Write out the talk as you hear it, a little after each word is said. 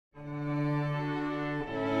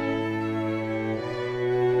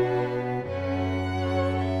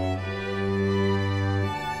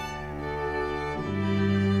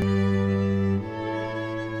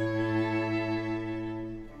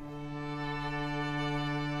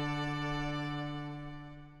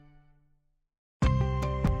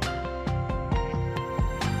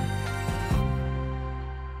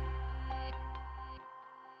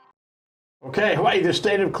Okay, Hawaii, the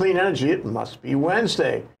state of clean energy. It must be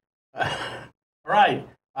Wednesday. All right,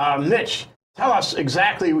 Mitch, tell us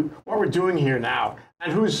exactly what we're doing here now,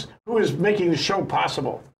 and who is making the show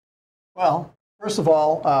possible. Well, first of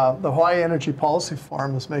all, the Hawaii Energy Policy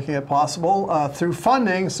Forum is making it possible through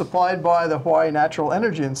funding supplied by the Hawaii Natural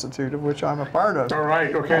Energy Institute, of which I'm a part of. All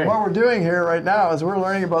right, okay. And what we're doing here right now is we're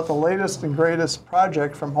learning about the latest and greatest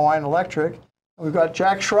project from Hawaiian Electric. And we've got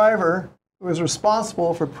Jack Shriver, who is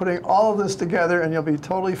responsible for putting all of this together, and you'll be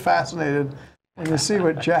totally fascinated when you see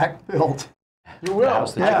what Jack built. You will.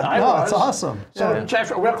 It's awesome. So, yeah.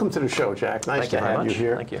 Jack, welcome to the show, Jack. Nice to have you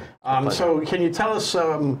here. Thank you. So, can you tell us,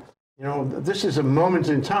 you know, this is a moment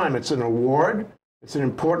in time. It's an award. It's an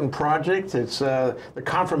important project. It's the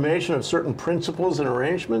confirmation of certain principles and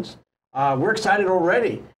arrangements. We're excited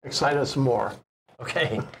already. Excite us more.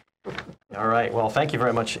 Okay. All right. Well, thank you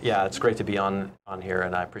very much. Yeah, it's great to be on here,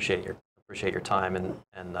 and I appreciate your time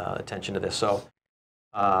and attention to this. So,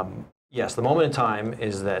 yes, the moment in time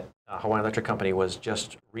is that Hawaiian Electric Company was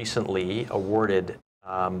just recently awarded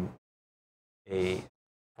from the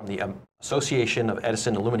Association of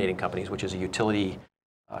Edison Illuminating Companies, which is a utility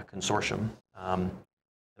consortium, an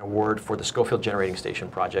award for the Schofield Generating Station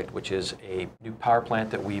project, which is a new power plant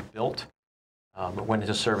that we've built. It went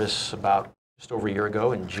into service about just over a year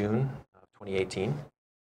ago in June of 2018.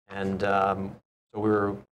 And so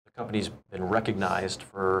the company's been recognized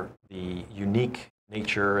for the unique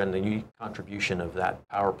nature and the unique contribution of that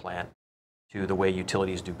power plant to the way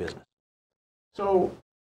utilities do business. So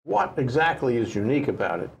what exactly is unique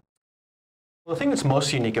about it? Well, the thing that's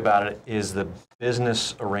most unique about it is the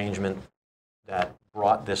business arrangement that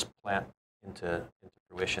brought this plant into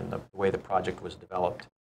fruition, the way the project was developed.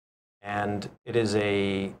 And it's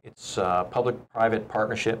a public-private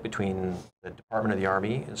partnership between the Department of the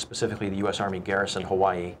Army, and specifically the U.S. Army Garrison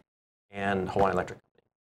Hawaii, and Hawaiian Electric Company.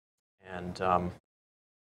 And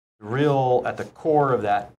at the core of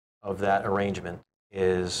that arrangement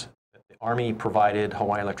is that the Army provided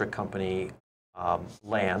Hawaiian Electric Company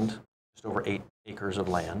land, just over 8 acres of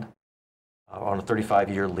land, on a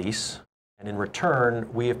 35-year lease. And in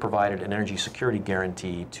return, we have provided an energy security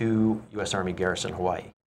guarantee to U.S. Army Garrison Hawaii,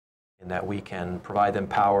 in that we can provide them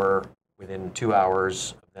power within 2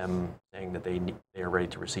 hours of them saying that they are ready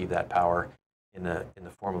to receive that power in the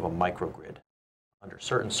form of a microgrid under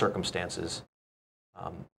certain circumstances,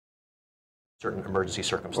 certain emergency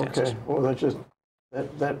circumstances. Okay, well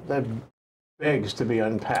that begs to be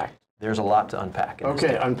unpacked. There's a lot to unpack.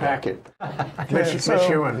 Okay, unpack it. Mitch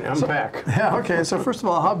Ewan, unpack. Yeah, okay, so first of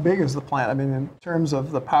all, how big is the plant? I mean, in terms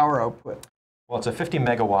of the power output. Well, it's a 50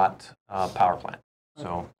 megawatt power plant.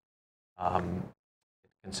 So it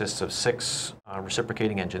consists of 6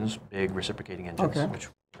 reciprocating engines, big reciprocating engines, which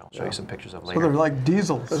I'll show you some pictures of later. So they're like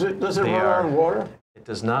diesels. Does it run on water? It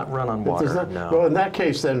does not run on water, no. Well, in that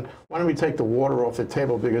case, then, why don't we take the water off the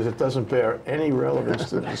table, because it doesn't bear any relevance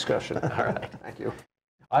to the discussion. All right. Thank you.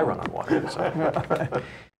 I run on water. So.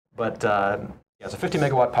 But yeah, it's a 50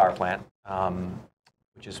 megawatt power plant,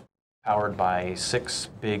 which is powered by 6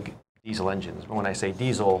 big diesel engines. But when I say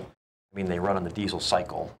diesel, I mean they run on the diesel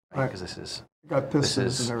cycle, right? Because this is got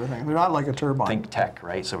pistons and everything. They're not like a turbine. ThinkTech,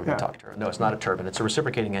 right? So we're going to talk turbine. No, it's not a turbine. It's a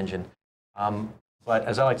reciprocating engine. But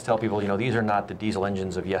as I like to tell people, these are not the diesel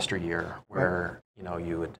engines of yesteryear, where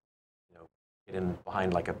you would get in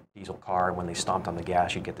behind like a diesel car, and when they stomped on the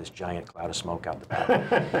gas, you'd get this giant cloud of smoke out the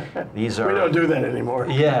back. We don't do that anymore.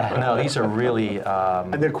 Yeah, no, these are really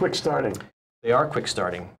and they're quick starting. They are quick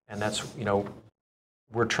starting, and that's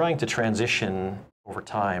we're trying to transition over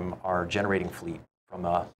time our generating fleet from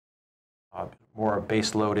a more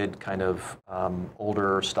base-loaded kind of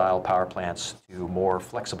older style power plants to more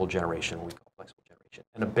flexible generation, what we call flexible generation.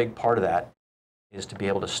 And a big part of that is to be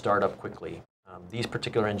able to start up quickly. These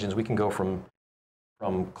particular engines, we can go from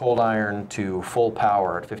cold iron to full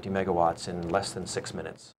power at 50 megawatts in less than 6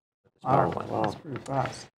 minutes. Wow, that's pretty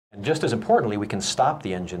fast. And just as importantly, we can stop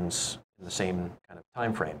the engines in the same kind of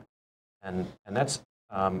time frame. And that's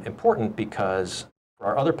important because for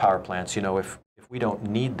our other power plants, if we don't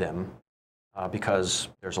need them, because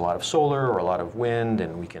there's a lot of solar or a lot of wind,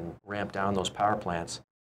 and we can ramp down those power plants,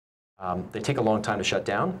 they take a long time to shut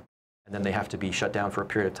down, and then they have to be shut down for a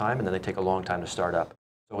period of time, and then they take a long time to start up.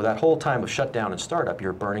 So with that whole time of shutdown and startup,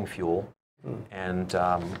 you're burning fuel, and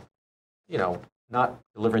not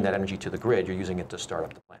delivering that energy to the grid. You're using it to start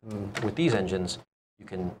up the plant. With these engines,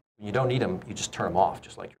 when you don't need them, you just turn them off,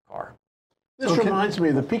 just like your car. This reminds me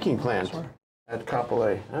of the peaking plant at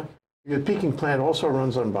Kapolei. Huh? The peaking plant also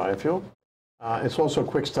runs on biofuel. It's also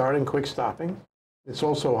quick starting, quick stopping. It's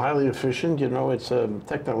also highly efficient. It's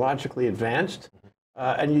technologically advanced,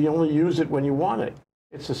 and you only use it when you want it.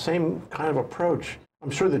 it's the same kind of approach.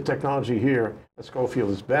 I'm sure the technology here at Schofield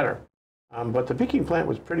is better, but the peaking plant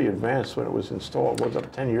was pretty advanced when it was installed. Was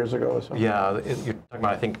it 10 years ago or something? Yeah, you're talking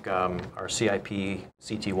about, I think, our CIP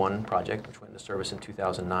CT1 project, which went into service in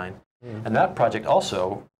 2009. And that project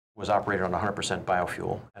also was operated on 100%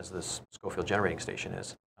 biofuel, as this Schofield generating station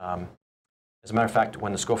is. As a matter of fact,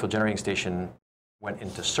 when the Schofield generating station went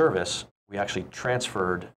into service, we actually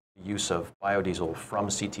transferred the use of biodiesel from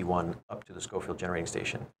CT1 up to the Schofield generating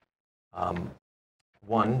station.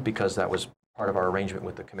 One, because that was part of our arrangement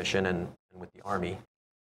with the Commission and with the Army.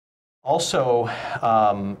 Also,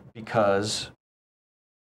 because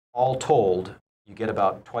all told, you get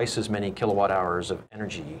about twice as many kilowatt hours of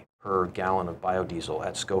energy per gallon of biodiesel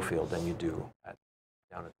at Schofield than you do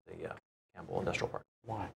down at the Campbell Industrial Park.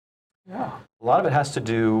 Why? Yeah. A lot of it has to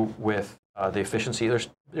do with the efficiency.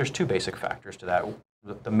 There's two basic factors to that.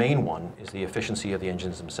 The main one is the efficiency of the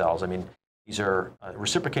engines themselves. I mean, these are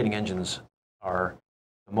reciprocating engines are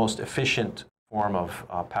the most efficient form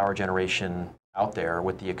of power generation out there,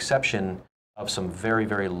 with the exception of some very,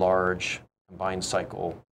 very large combined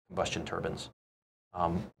cycle combustion turbines.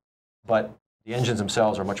 But the engines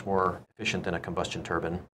themselves are much more efficient than a combustion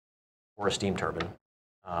turbine or a steam turbine,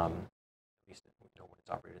 at least when it's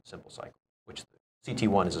operated in simple cycle, which the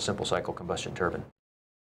CT1 is a simple cycle combustion turbine.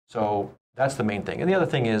 So that's the main thing. And the other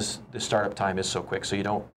thing is the startup time is so quick, so you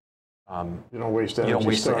don't waste energy. You don't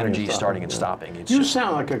waste the energy and starting and stopping. It's you just,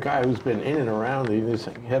 sound like a guy who's been in and around this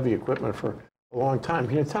heavy equipment for a long time.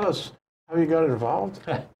 Can you tell us how you got involved?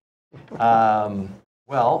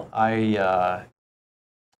 well, I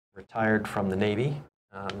retired from the Navy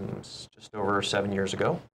just over 7 years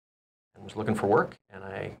ago and was looking for work, and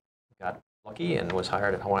I got lucky and was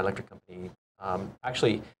hired at Hawaiian Electric Company,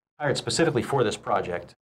 actually hired specifically for this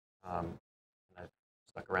project, and I've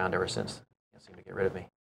stuck around ever since. Can't seem to get rid of me.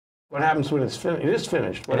 What happens when it's finished? It is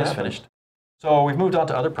finished. What It is happens? finished. So we've moved on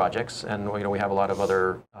to other projects, and we have a lot of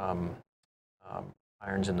other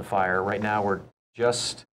irons in the fire. Right now, we're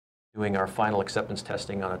just doing our final acceptance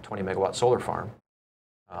testing on a 20 megawatt solar farm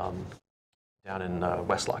down in the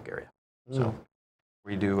Westlock area. So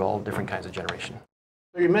we do all different kinds of generation.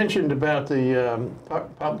 So you mentioned about the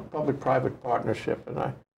public-private partnership,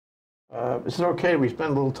 and is it okay we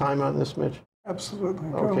spend a little time on this, Mitch? Absolutely.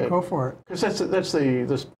 Okay. Go for it. Because that's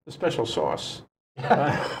the special sauce.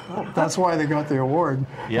 That's why they got the award.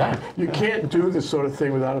 Yeah. You can't do this sort of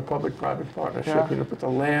thing without a public-private partnership. Yeah. You know, put the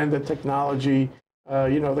land, the technology,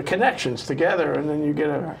 the connections together, and then you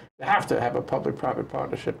have to have a public-private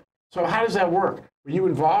partnership. So how does that work? Were you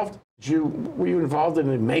involved? Were you involved in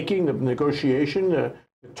the making, the negotiation, the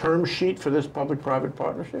term sheet for this public-private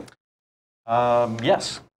partnership?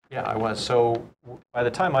 Yes. Yeah, I was. So by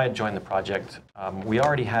the time I had joined the project, we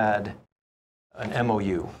already had an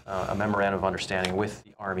MOU, a memorandum of understanding with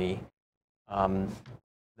the Army.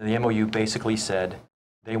 The MOU basically said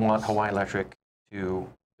they want Hawaiian Electric to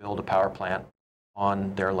build a power plant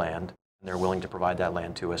on their land, and they're willing to provide that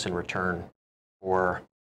land to us in return for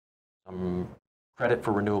some credit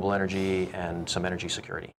for renewable energy and some energy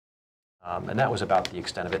security. And that was about the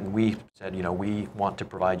extent of it. And we said, we want to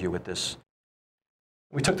provide you with this.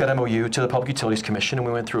 We took that MOU to the Public Utilities Commission, and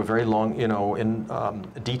we went through a very long,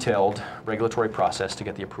 detailed regulatory process to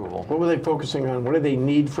get the approval. What were they focusing on? What do they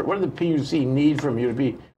need what do the PUC need from you to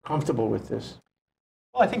be comfortable with this?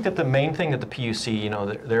 Well, I think that the main thing that the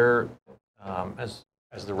PUC, they're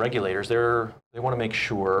as the regulators, they want to make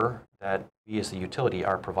sure that we as the utility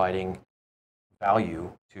are providing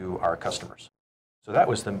value to our customers. So that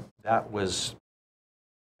was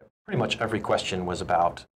pretty much every question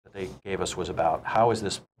that they gave us was about how is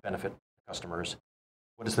this benefit customers?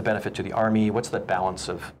 What is the benefit to the Army? What's the balance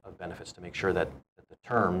of benefits to make sure that the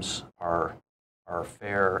terms are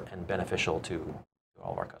fair and beneficial to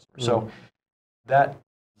all of our customers? So that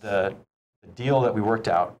the deal that we worked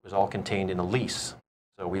out was all contained in a lease.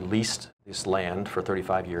 So we leased this land for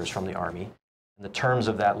 35 years from the Army, and the terms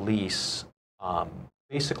of that lease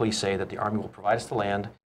basically say that the Army will provide us the land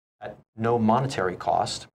at no monetary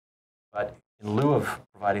cost, but in lieu of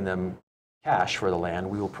providing them cash for the land,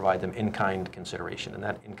 we will provide them in-kind consideration. And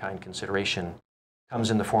that in-kind consideration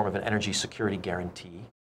comes in the form of an energy security guarantee.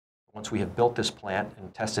 Once we have built this plant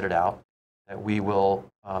and tested it out, that we will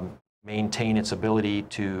maintain its ability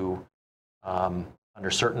to,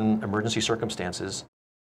 under certain emergency circumstances,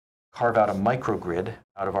 carve out a microgrid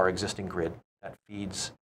out of our existing grid that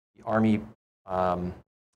feeds the Army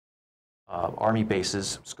Army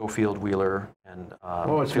bases, Schofield, Wheeler, and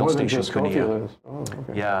field stations.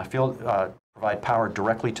 Okay. Yeah, provide power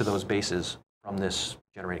directly to those bases from this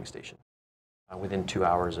generating station within 2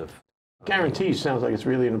 hours of Guarantee sounds like it's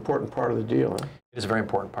really an important part of the deal. Huh? It is a very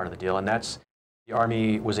important part of the deal, and that's the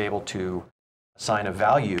Army was able to assign a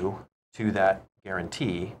value to that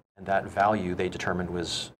guarantee, and that value they determined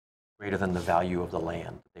was greater than the value of the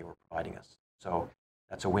land that they were providing us. So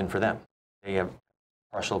that's a win for them. They have a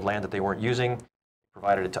parcel of land that they weren't using,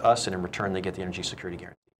 provided it to us, and in return they get the energy security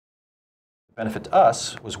guarantee. The benefit to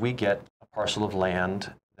us was we get a parcel of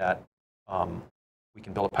land that we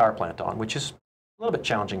can build a power plant on, which is a little bit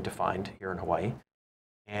challenging to find here in Hawaii.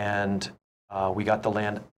 And we got the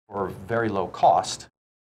land for very low cost.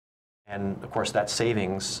 And of course, that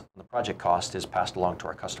savings on the project cost is passed along to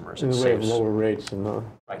our customers. In the way of lower rates and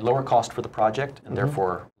right, lower cost for the project, and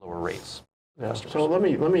therefore lower rates. Yeah. So let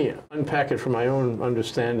me unpack it from my own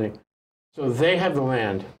understanding. So they have the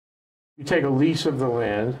land. You take a lease of the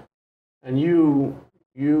land, and you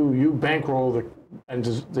bankroll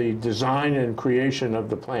the design and creation of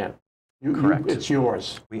the plant. Correct. It's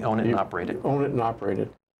yours. We own it and operate it. Own it and operate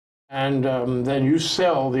it. And then you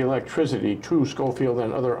sell the electricity to Schofield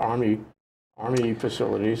and other Army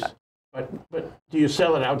facilities. But do you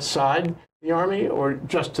sell it outside the Army or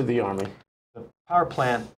just to the Army? The power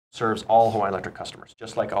plant serves all Hawaiian Electric customers,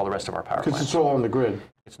 just like all the rest of our power plants. Because it's all on the grid.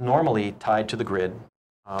 It's normally tied to the grid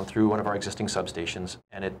through one of our existing substations,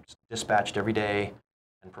 and it's dispatched every day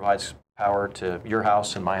and provides power to your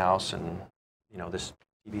house and my house and this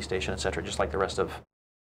TV station, et cetera, just like the rest of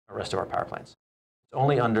our power plants. It's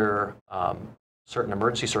only under certain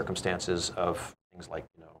emergency circumstances of things like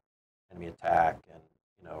enemy attack and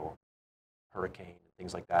hurricane and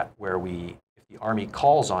things like that, where if the Army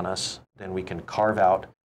calls on us, then we can carve out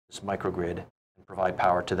this microgrid and provide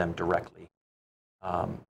power to them directly.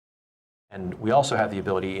 And we also have the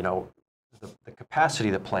ability, the capacity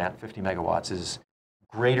of the plant, 50 megawatts, is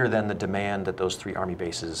greater than the demand that those 3 Army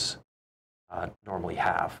bases normally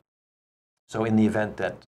have. So in the event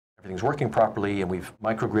that everything's working properly and we've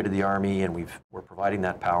microgridded the Army and we're providing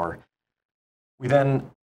that power, we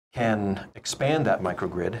then can expand that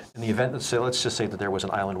microgrid. In the event that, let's just say that there was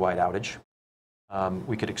an island-wide outage,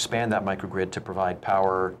 we could expand that microgrid to provide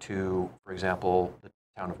power to, for example, the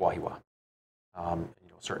town of Wahiawa.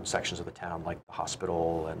 Certain sections of the town, like the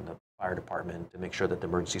hospital and the fire department, to make sure that the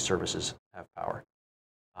emergency services have power.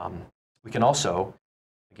 We can also,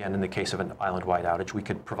 again, in the case of an island-wide outage, we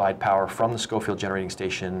could provide power from the Schofield generating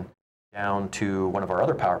station down to one of our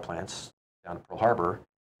other power plants down at Pearl Harbor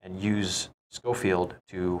and use Schofield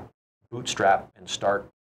to bootstrap and start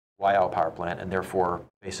Waiau power plant and therefore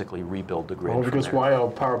basically rebuild the grid. Well, because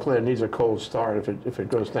Waiau power plant needs a cold start if it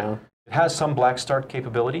goes down. It has some black start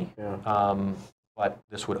capability, yeah. But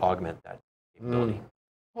this would augment that capability.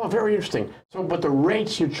 Well, very interesting. So, but the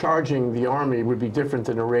rates you're charging the Army would be different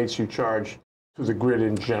than the rates you charge to the grid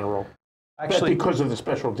in general. Actually, because of the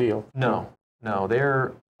special deal. No,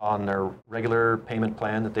 they're on their regular payment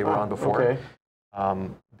plan that they were on before. Okay.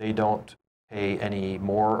 They don't pay any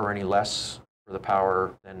more or any less for the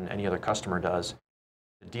power than any other customer does.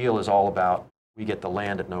 The deal is all about we get the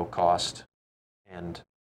land at no cost, and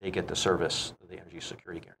they get the service, the energy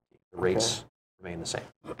security guarantee. The rates remain the same.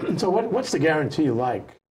 So what's the guarantee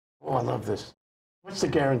like? Oh, I love this. What's the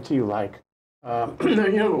guarantee like?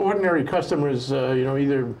 Ordinary customers,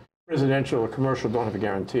 either residential or commercial don't have a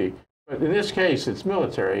guarantee. But in this case, it's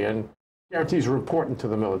military, and guarantees are important to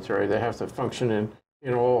the military. They have to function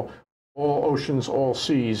in all oceans, all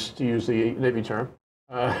seas, to use the Navy term.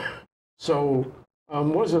 So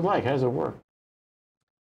what is it like? How does it work?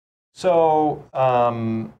 So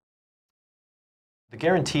the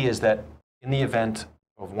guarantee is that in the event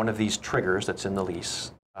of one of these triggers that's in the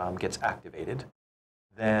lease gets activated,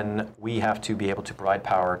 then we have to be able to provide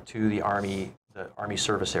power to the Army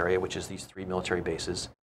service area, which is these 3 military bases,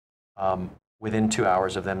 within 2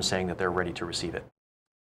 hours of them saying that they're ready to receive it.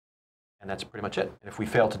 And that's pretty much it. And if we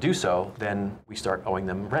fail to do so, then we start owing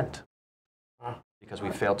them rent because we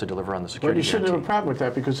failed to deliver on the security But you shouldn't guarantee. have a problem with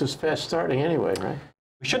that because it's fast starting anyway, right?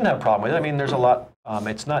 We shouldn't have a problem with it. I mean, there's a lot.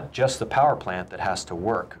 It's not just the power plant that has to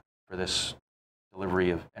work for this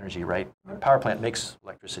delivery of energy, right? The power plant makes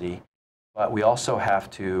electricity, but we also have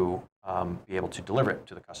to be able to deliver it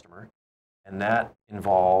to the customer. And that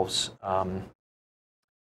involves,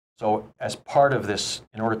 so as part of this,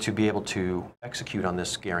 in order to be able to execute on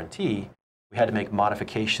this guarantee, we had to make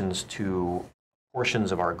modifications to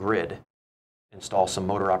portions of our grid, install some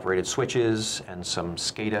motor-operated switches and some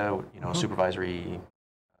SCADA, supervisory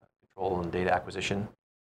control and data acquisition.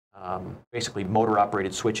 Basically,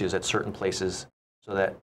 motor-operated switches at certain places, so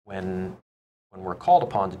that when we're called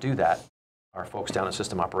upon to do that, our folks down at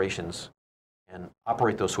system operations can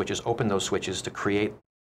operate those switches, open those switches to create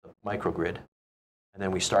the microgrid, and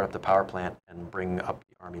then we start up the power plant and bring up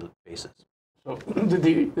the Army bases. So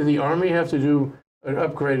did the Army have to do an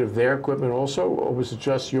upgrade of their equipment also, or was it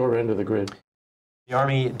just your end of the grid? The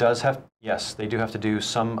Army does have, yes, they do have to do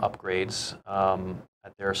some upgrades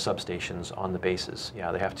at their substations on the bases.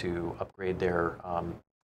 Yeah, they have to upgrade their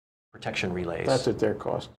protection relays. That's at their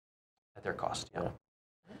cost. At their cost, yeah.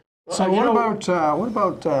 Well, So what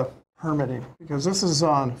about permitting? Because this is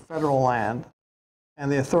on federal land,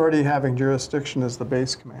 and the authority having jurisdiction is the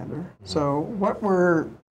base commander. Mm-hmm. So what were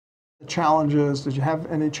the challenges? Did you have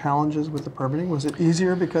any challenges with the permitting? Was it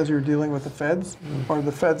easier because you're dealing with the feds, or did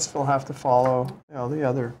the feds still have to follow, the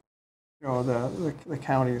other, the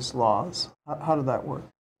county's laws? How did that work?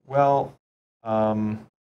 Well,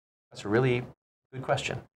 that's a really good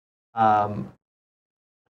question.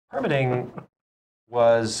 Permitting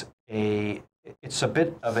was it's a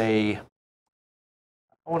bit of a,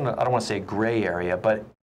 I don't want to say gray area, but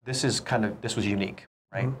this was unique,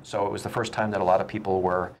 right? Mm-hmm. So it was the first time that a lot of people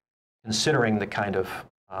were considering the kind of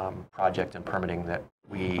project and permitting that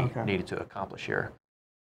we needed to accomplish here.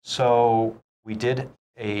 So we did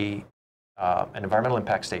an environmental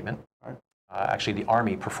impact statement. Right. Actually, the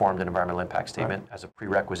Army performed an environmental impact statement as a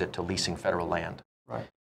prerequisite to leasing federal land. Right.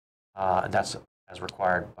 And that's as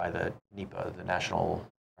required by the NEPA, the National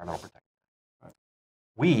Environmental Protection Act. Right.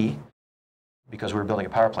 We, because we were building a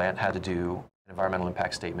power plant, had to do an environmental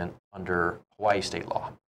impact statement under Hawaii state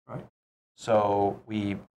law. Right. So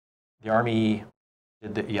the Army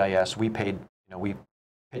did the EIS. We paid, we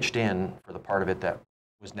pitched in for the part of it that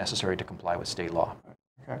was necessary to comply with state law.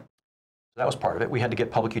 Okay. So that was part of it. We had to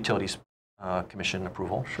get Public Utilities Commission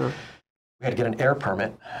approval. Sure. We had to get an air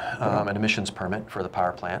permit, an emissions permit for the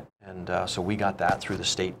power plant, and so we got that through the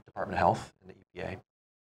State Department of Health and the EPA.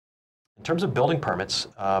 In terms of building permits,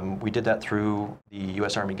 we did that through the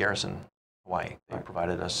U.S. Army Garrison, Hawaii. They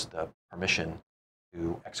provided us the permission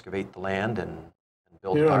to excavate the land and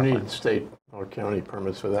build the power plant. You don't need state or county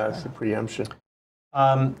permits for that. It's the preemption.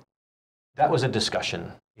 That was a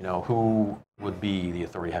discussion, who would be the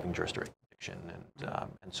authority having jurisdiction,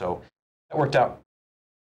 and so that worked out.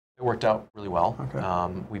 It worked out really well.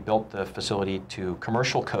 Okay. We built the facility to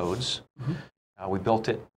commercial codes. Mm-hmm. We built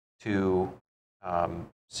it to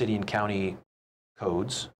city and county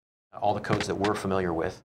codes, all the codes that we're familiar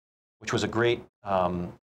with, which was a great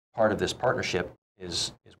part of this partnership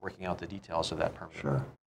is working out the details of that permit. Sure.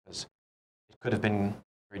 Because it could have been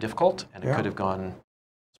very difficult, and it could have gone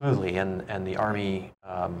smoothly, and the Army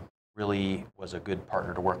really was a good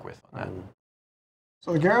partner to work with on that.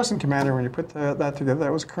 So the garrison commander, when you put that together,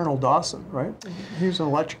 that was Colonel Dawson, right? He was an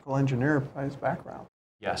electrical engineer by his background.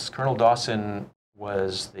 Yes, Colonel Dawson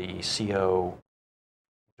was the CO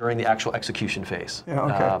during the actual execution phase. Yeah,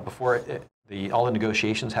 okay. Before all the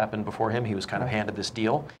negotiations happened before him, he was kind of handed this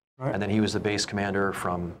deal, and then he was the base commander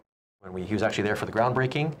from when he was actually there for the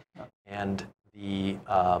groundbreaking, and the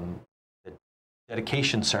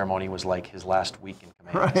dedication ceremony was like his last week in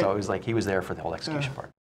command. Right. So it was like he was there for the whole execution part.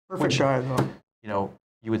 Perfect guy, though.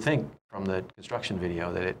 You would think from the construction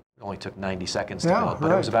video that it only took 90 seconds to build,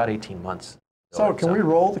 but it was about 18 months. So can we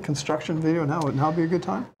roll the construction video now? Would now be a good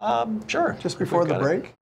time? Sure. Just before the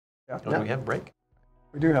break? Yeah. Do we have a break?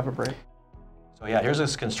 We do have a break. So yeah, here's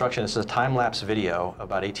this construction. This is a time-lapse video,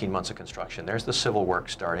 about 18 months of construction. There's the civil work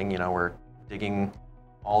starting. We're digging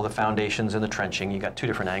all the foundations and the trenching. You got two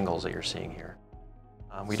different angles that you're seeing here.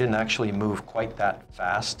 We didn't actually move quite that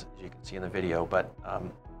fast, as you can see in the video, but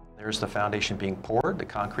there's the foundation being poured, the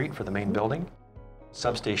concrete for the main building.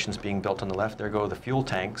 Substations being built on the left. There go the fuel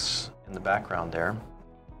tanks in the background there.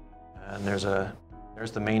 And there's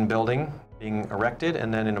the main building being erected,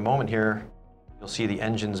 and then in a moment here, you'll see the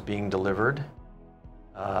engines being delivered.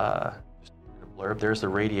 Just a blurb. There's the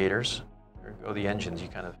radiators. There go the engines. You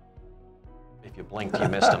kind of, if you blinked, you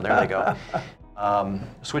missed them. There they go.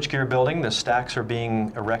 Switchgear building. The stacks are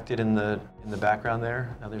being erected in the background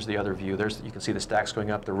there. Now there's the other view. You can see the stacks going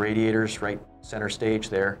up. The radiators right center stage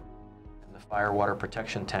there, and the fire water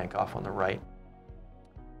protection tank off on the right.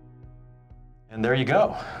 And there you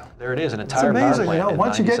go. There it is, an entire power plant. It's amazing.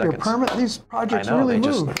 Once you get your permit, these projects really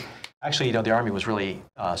move. Actually, the Army was really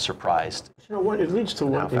surprised. It leads to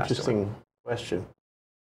one interesting question.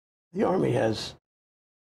 The Army has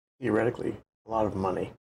theoretically a lot of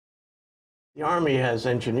money. The Army has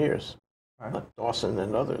engineers, like Dawson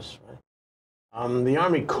and others. Right? The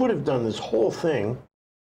Army could have done this whole thing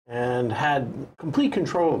and had complete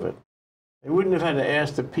control of it. They wouldn't have had to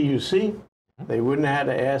ask the PUC. They wouldn't have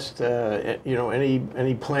had to ask,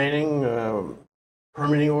 any planning,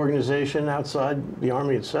 permitting organization outside the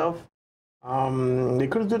Army itself. They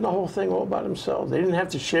could have done the whole thing all by themselves. They didn't have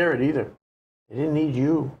to share it either. They didn't need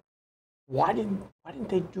you. Why didn't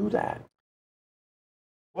they do that?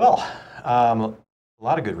 Well, a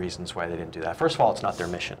lot of good reasons why they didn't do that. First of all, it's not their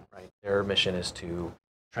mission, right? Their mission is to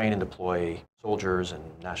train and deploy soldiers and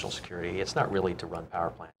national security. It's not really to run power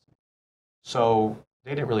plants. So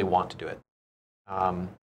they didn't really want to do it.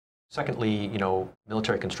 Secondly,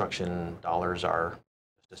 military construction dollars are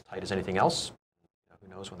just as tight as anything else. Who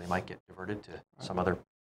knows when they might get diverted to some other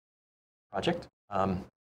project. From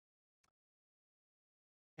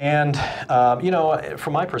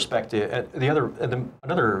my perspective,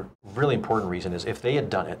 another really important reason is if they had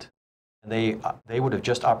done it, and they would have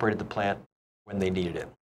just operated the plant when they needed it,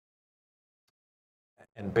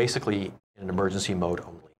 and basically in an emergency mode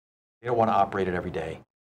only. They don't want to operate it every day,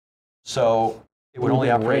 so it would only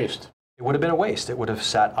operate. Waste. It would have been a waste. It would have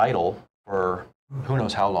sat idle for who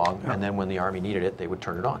knows how long, and then when the Army needed it, they would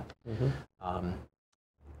turn it on.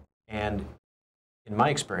 And in my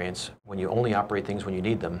experience, when you only operate things when you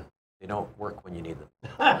need them, they don't work when you need them.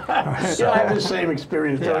 So, I have the same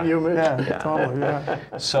experience, don't you, Mitch? Yeah, totally,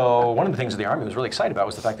 yeah. So one of the things that the Army was really excited about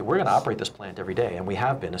was the fact that we're going to operate this plant every day, and we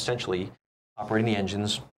have been essentially operating the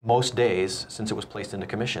engines most days since it was placed into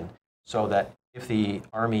commission, so that if the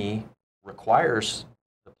Army requires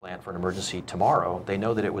the plant for an emergency tomorrow, they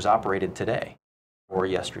know that it was operated today or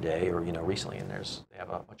yesterday or recently, and they have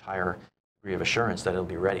a much higher degree of assurance that it'll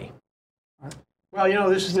be ready. Well,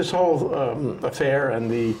 this whole affair,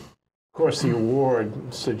 and of course the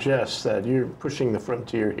award suggests that you're pushing the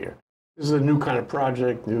frontier here. This is a new kind of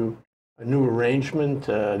project, a new arrangement,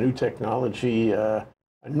 new technology, a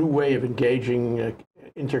new way of engaging,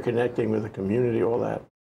 interconnecting with the community, all that.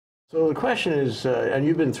 So the question is, and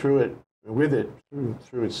you've been through it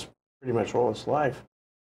through its pretty much all its life.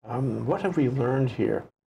 What have we learned here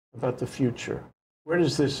about the future? Where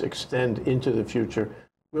does this extend into the future?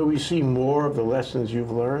 Will we see more of the lessons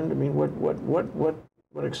you've learned? I mean,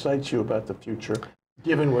 what excites you about the future,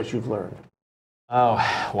 given what you've learned? Oh,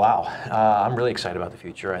 wow! I'm really excited about the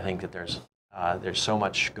future. I think that there's so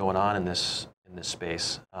much going on in this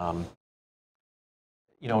space.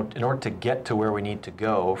 In order to get to where we need to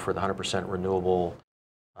go for the 100% renewable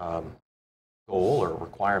goal or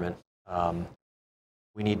requirement,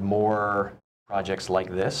 we need more projects like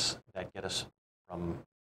this that get us from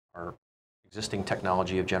our existing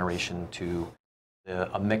technology of generation to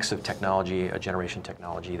a mix of technology, a generation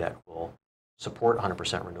technology that will support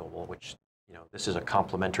 100% renewable, which, this is a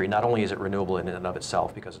complementary. Not only is it renewable in and of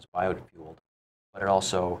itself because it's biofueled, but it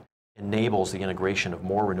also enables the integration of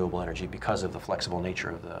more renewable energy because of the flexible nature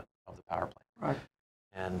of the power plant. Right.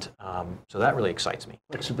 And so that really excites me.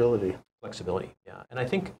 Flexibility. Flexibility, yeah. And I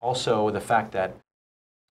think also the fact that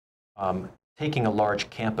taking a large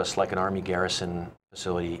campus like an Army garrison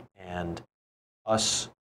facility and us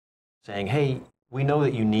saying, hey, we know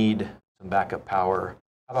that you need some backup power.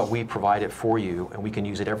 How about we provide it for you, and we can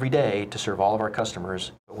use it every day to serve all of our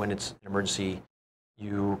customers, but when it's an emergency,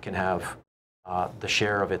 you can have the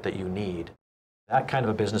share of it that you need. That kind of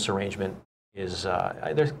a business arrangement is,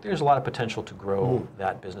 there's a lot of potential to grow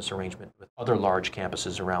that business arrangement with other large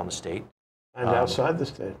campuses around the state. And outside the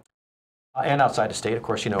state. And outside the state, of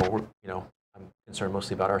course, I'm concerned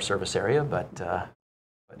mostly about our service area, but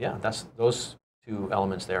yeah, those two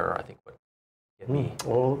elements there are, I think, what get me.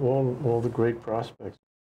 All the great prospects.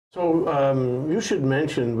 So you should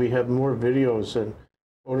mention we have more videos and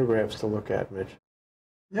photographs to look at, Mitch.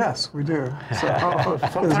 Yes, we do. So,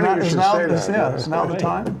 is now the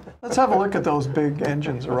time. Let's have a look at those big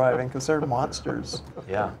engines arriving, because they're monsters.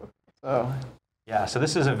 Yeah. So. Yeah, so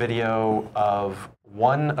this is a video of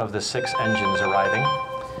one of the 6 engines arriving.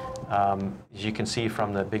 As you can see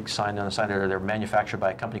from the big sign on the side there, they're manufactured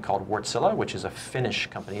by a company called Wärtsilä, which is a Finnish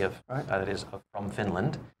company that is from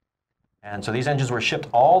Finland. And so these engines were shipped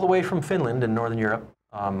all the way from Finland in Northern Europe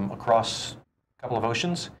across a couple of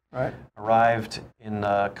oceans, arrived in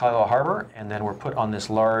Kaivola Harbor, and then were put on this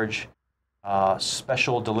large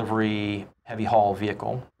special delivery heavy haul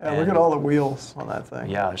vehicle. Yeah, look at all the wheels on that thing.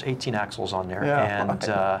 Yeah, there's 18 axles on there,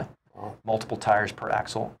 and multiple tires per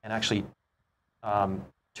axle, and actually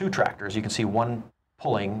 2 tractors. You can see one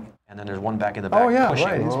pulling, and then there's one back in the back pushing.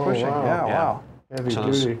 Right, he's pushing. Wow. Yeah, wow. So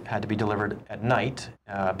those had to be delivered at night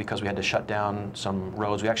because we had to shut down some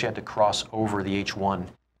roads. We actually had to cross over the H1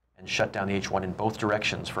 and shut down the H1 in both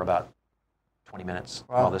directions for about 20 minutes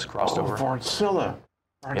while this crossed over. Wärtsilä.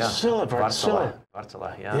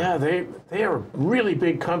 Wärtsilä, yeah. Yeah, they are a really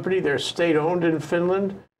big company. They're state-owned in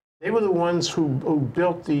Finland. They were the ones who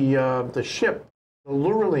built the ship the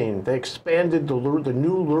Lurline. They expanded the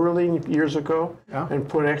new Lurline years ago and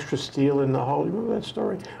put extra steel in the hull. You remember that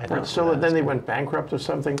story? So then they went bankrupt or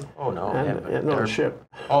something. Oh, no. And, no, the ship.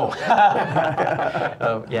 Oh.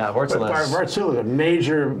 Yeah, Wärtsilä, a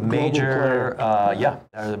major player. Yeah,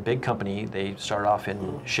 they're a big company. They started off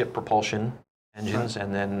in ship propulsion engines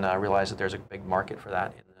and then realized that there's a big market for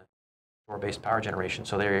that in the shore-based power generation.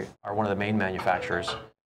 So they are one of the main manufacturers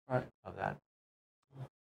of that.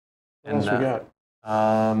 What else we got?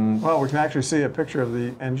 Well, we can actually see a picture of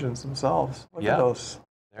the engines themselves. Look at those.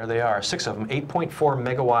 There they are, 6 of them, 8.4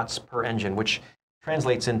 megawatts per engine, which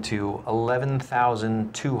translates into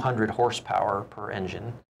 11,200 horsepower per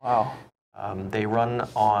engine. Wow. They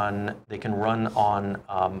can run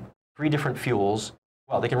on 3 different fuels.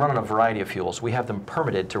 Well, they can run on a variety of fuels. We have them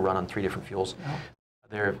permitted to run on 3 different fuels.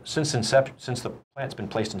 Since the plant's been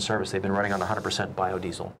placed in service, they've been running on 100%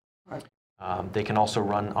 biodiesel. Right. They can also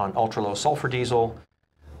run on ultra-low sulfur diesel,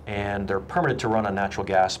 and they're permitted to run on natural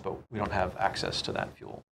gas, but we don't have access to that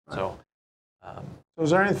fuel. Right. So is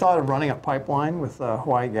there any thought of running a pipeline with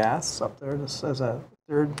Hawaii Gas up there just as a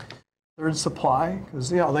third supply? Because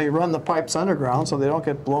they run the pipes underground, so they don't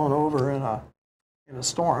get blown over in a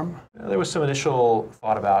storm. There was some initial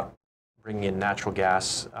thought about bringing in natural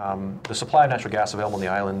gas. The supply of natural gas available on the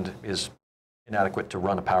island is inadequate to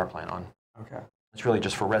run a power plant on. Okay. It's really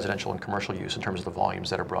just for residential and commercial use in terms of the volumes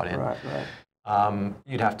that are brought in. Right.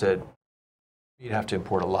 You'd have to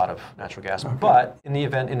import a lot of natural gas. Okay. But in the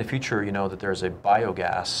event in the future, that there's a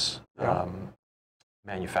biogas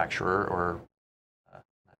manufacturer or not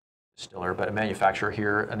distiller, but a manufacturer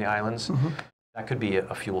here in the islands, that could be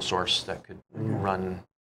a fuel source that could run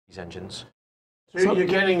these engines. So you're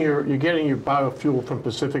getting your biofuel from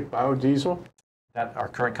Pacific Biodiesel? That our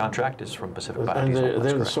current contract is from Pacific Biodiesel. And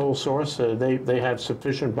they're the sole source? They have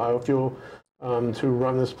sufficient biofuel to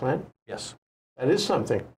run this plant? Yes. That is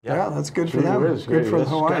something. Yeah, that's good for them. Good for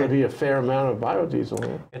Hawaii. There's got to be a fair amount of biodiesel.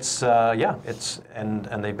 Yeah. It's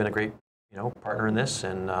and they've been a great partner in this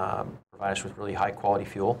and provide us with really high quality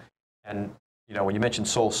fuel. And when you mention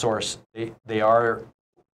sole source, they are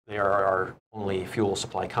our only fuel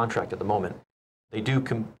supply contract at the moment. They do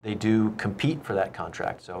compete for that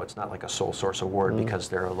contract, so it's not like a sole source award because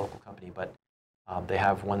they're a local company, but they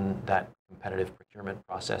have won that competitive procurement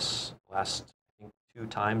process the last, I think, 2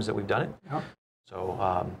 times that we've done it. Yeah.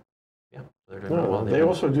 So, they're doing well. They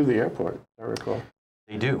also do the airport, I recall.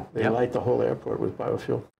 They do. They light the whole airport with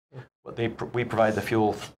biofuel. Well, we provide the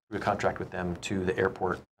fuel through a contract with them to the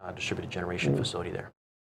airport distributed generation facility there.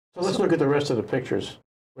 So let's look at the rest of the pictures.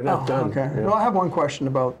 We're not done. Okay. Yeah. Well, I have one question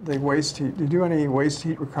about the waste heat. Do you do any waste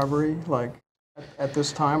heat recovery at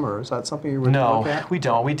this time, or is that something you would look at? No, we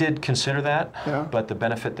don't. We did consider that, but the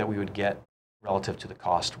benefit that we would get relative to the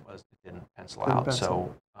cost didn't pencil out.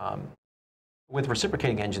 So with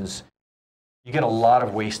reciprocating engines, you get a lot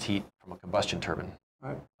of waste heat from a combustion turbine.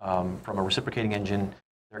 Right. From a reciprocating engine,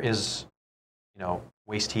 there is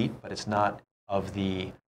waste heat, but it's not of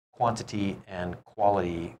the quantity and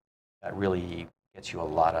quality that really gets you a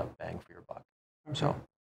lot of bang for your buck. Okay. So it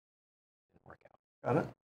didn't work out. Got it.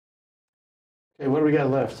 Okay, what do we got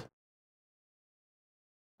left?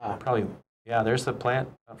 Probably, there's the plant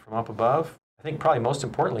from up above. I think probably most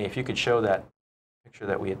importantly, if you could show that picture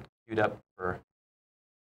that we had queued up for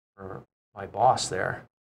my boss there.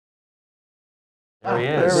 There he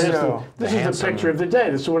is. There we go. This is the picture of the day.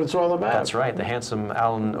 This is what it's all about. That's right. The handsome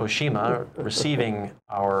Alan Oshima receiving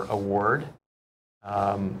our award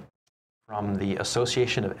from the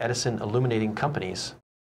Association of Edison Illuminating Companies.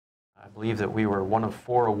 I believe that we were one of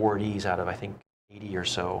 4 awardees out of, I think, 80 or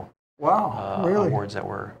so really? awards that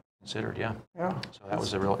were considered. Yeah. So that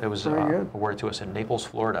was awarded to us in Naples,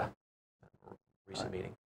 Florida. Recent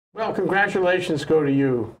meeting. Well, congratulations go to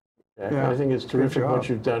you. I think it's terrific what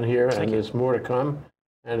you've done here, and there's more to come.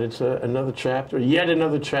 And it's another chapter, yet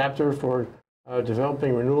another chapter for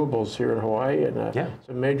developing renewables here in Hawaii, and it's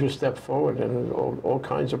a major step forward, and all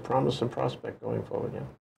kinds of promise and prospect going forward.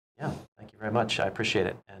 Yeah, thank you very much. I appreciate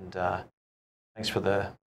it, and thanks for the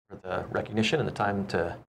recognition and the time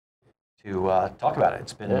to talk about it.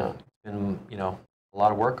 It's been a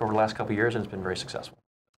lot of work over the last couple of years, and it's been very successful.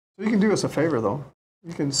 So you can do us a favor, though.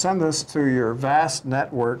 You can send this to your vast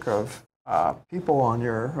network of people on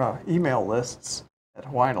your email lists at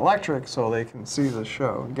Hawaiian Electric so they can see the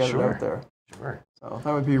show and get it out there. Sure. So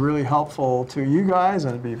that would be really helpful to you guys,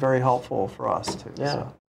 and it'd be very helpful for us, too. Yeah. So.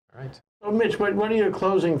 All right. So, Mitch, what are your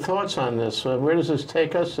closing thoughts on this? Where does this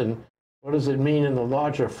take us, and what does it mean in the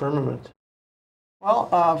larger firmament?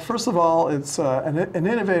 Well, first of all, it's an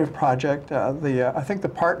innovative project. I think the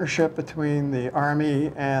partnership between the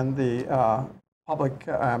Army and the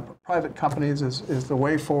private companies is the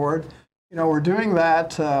way forward. You know, we're doing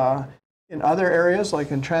that in other areas,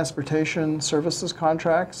 like in transportation services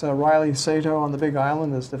contracts. Riley Sato on the Big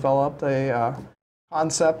Island has developed a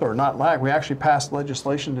concept, or not like, we actually passed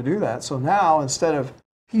legislation to do that. So now, instead of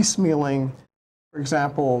piecemealing, for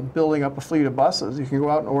example, building up a fleet of buses, you can go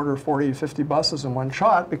out and order 40 to 50 buses in one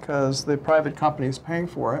shot because the private company is paying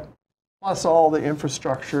for it, plus all the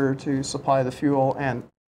infrastructure to supply the fuel and,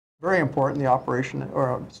 very important, the operation,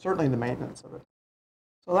 or certainly the maintenance of it.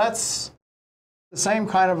 So that's the same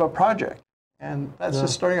kind of a project, and that's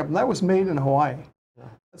just starting up. And that was made in Hawaii. Yeah.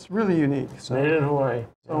 That's really unique. So, made in Hawaii.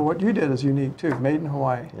 So what you did is unique too, made in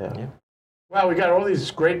Hawaii. Yeah. Well, we got all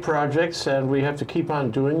these great projects, and we have to keep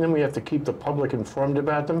on doing them. We have to keep the public informed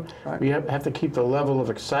about them. Right. We have to keep the level of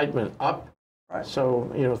excitement up. Right.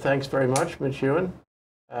 So, you know, thanks very much, Mitch Ewan.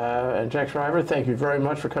 And Jack Shriver, thank you very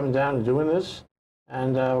much for coming down and doing this.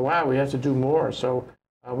 And wow, we have to do more. So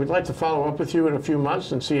we'd like to follow up with you in a few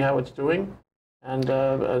months and see how it's doing, and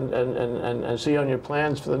see on your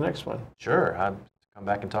plans for the next one. Sure. I'll come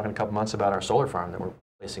back and talk in a couple months about our solar farm that we're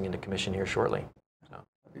placing into commission here shortly. So,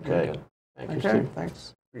 okay. Good. Thank you, Steve.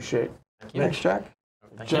 Thanks. Appreciate it. Thank you. Thanks, Jack.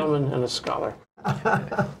 Gentleman and a scholar.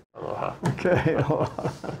 Aloha. Okay.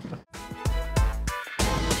 Aloha.